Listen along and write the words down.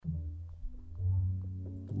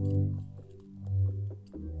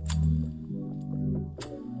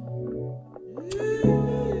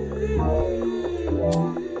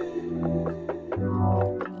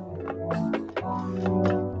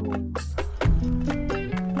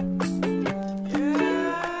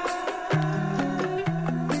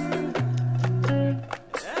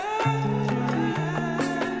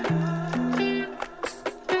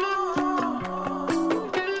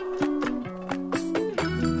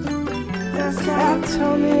just got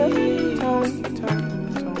Tony,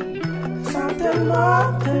 something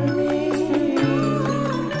more than me.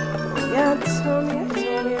 Yeah, Tony.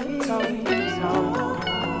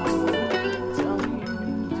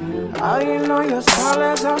 Oh, you know your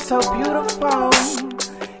silence are so beautiful.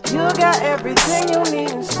 You got everything you need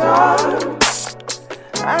in store.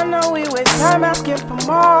 I know we waste time asking for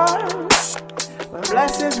more. When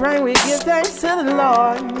blessings rain, we give thanks to the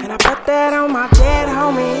Lord. And I put that on my dead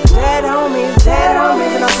homies.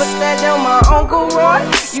 And I put that on my Uncle Roy.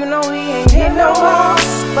 You know he ain't here no more,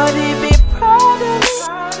 but he be proud of me.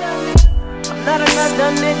 I'm not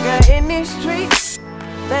another nigga in these streets,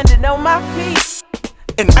 landing on my feet.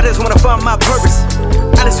 And I just wanna find my purpose.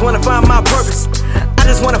 I just wanna find my purpose. I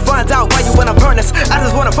just wanna find out why you wanna burn us. I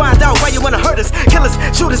just wanna find out why you wanna hurt us. Killers,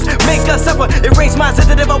 shooters, make us suffer. Erase my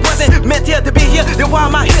sensitive. I wasn't meant here to be here. Then why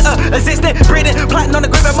am I here? Existing, breathing, plotting on the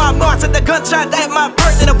grave of my marks. At the gunshot at my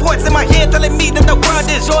birth, and a voice in my head telling me that the world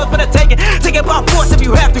is yours for the taking. Take it by force if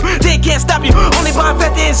you have to. They can't stop you. Only by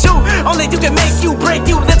faith is you. Only you can make you break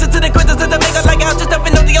you. Listen to the critics that make us like out. Just up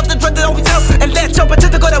and know the other drugs that always help. And let your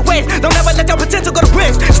potential go to waste. Don't ever let your potential go to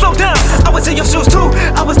waste. Slow down. I was in your shoes too.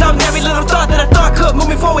 I was down every little thought that I thought could move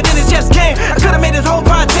me forward, and it just came. I could've made this whole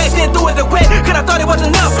project, then threw it away. Cause I thought it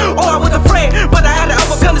wasn't enough, or I was afraid. But I had to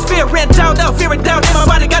overcome this fear, ran down, fear it down. In my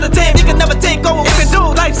body got a tame, you can never take over. If you do,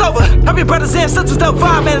 life's over. Every brothers and sisters that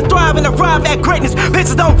vibe and thrive and arrive at greatness.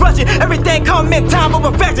 Bitches don't rush it, everything come in time of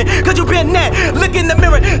perfection. Cause you been that, look in the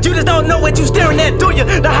mirror. You just don't know what you staring at, do you?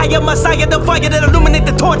 The higher Messiah, the fire that illuminate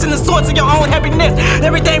the torch and the source of your own happiness.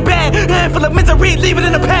 Everything bad, and full of misery, leave it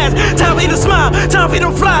in the past. Time for you to smile, time for you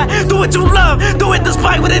to fly. Do what you love, do it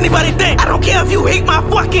despite what anybody think. I don't care if you hate my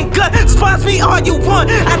fucking gut. Sponsor me all you want.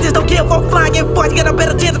 I just don't care for flying fuck. You got a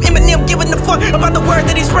better chance of Eminem giving a fuck about the word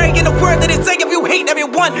that he's spraying and the word that he's saying. If you hate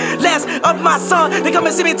everyone, last of my song, they come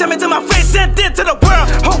and see me, tell me to my face, send it to the world.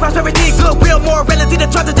 Hope prosperity, goodwill, morality, the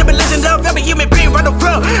trust, the tribulation of every human being right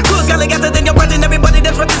around. Good golly, got than your brother and everybody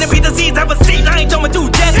that's running every disease I've seen. I ain't going to do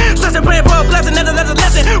that. Stressing, praying for a blessing, and a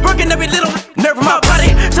lesson. Working every little nerve of my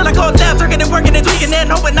body till I go down, working and tweaking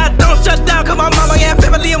and hoping I don't shut down. Cause my mama and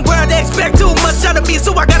family and world, they expect too much out of me,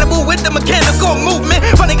 so I gotta move with the mechanical movement.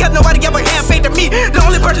 Funny cause nobody ever had faith in me. The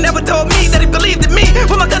only person ever told me that he believed in me.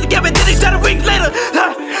 When my cousin Gavin did, he died a week later.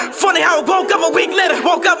 Funny how I woke up a week later,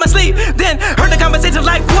 woke up my sleep, then heard the conversation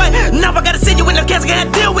like what? Now I gotta send you in the casket,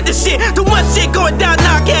 gotta deal with this shit. Too much shit going down,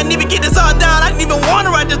 now I can't even get this all down. I didn't even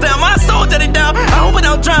wanna write this down, my soul shut it down. I hope I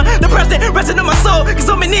don't drown, the person resting in my soul, cause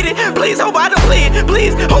so many need it. Please hope I don't bleed,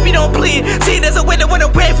 please hope you don't bleed. See there's a way that went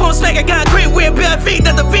away from smacking concrete with bare feet.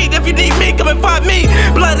 That's the feet, if you need me, come and find me.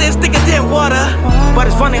 Blood is thicker than water, but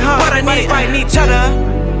it's funny how what I need, fighting each other.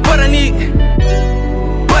 What I need,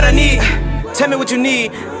 tell me what you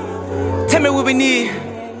need. Tell me what we need.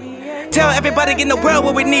 Tell everybody in the world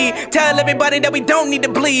what we need. Tell everybody that we don't need to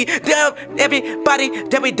bleed. Tell everybody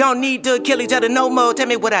that we don't need to kill each other no more. Tell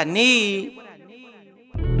me what I need.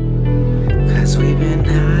 Cause we've been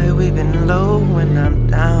high, we've been low. When I'm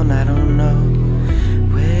down, I don't know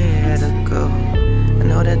where to go. I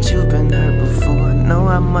know that you've been hurt before. I know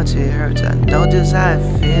how much it hurts. I know just how it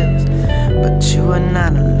feels. But you are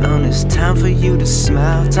not alone. It's time for you to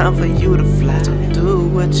smile, time for you to fly. So do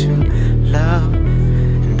what you love.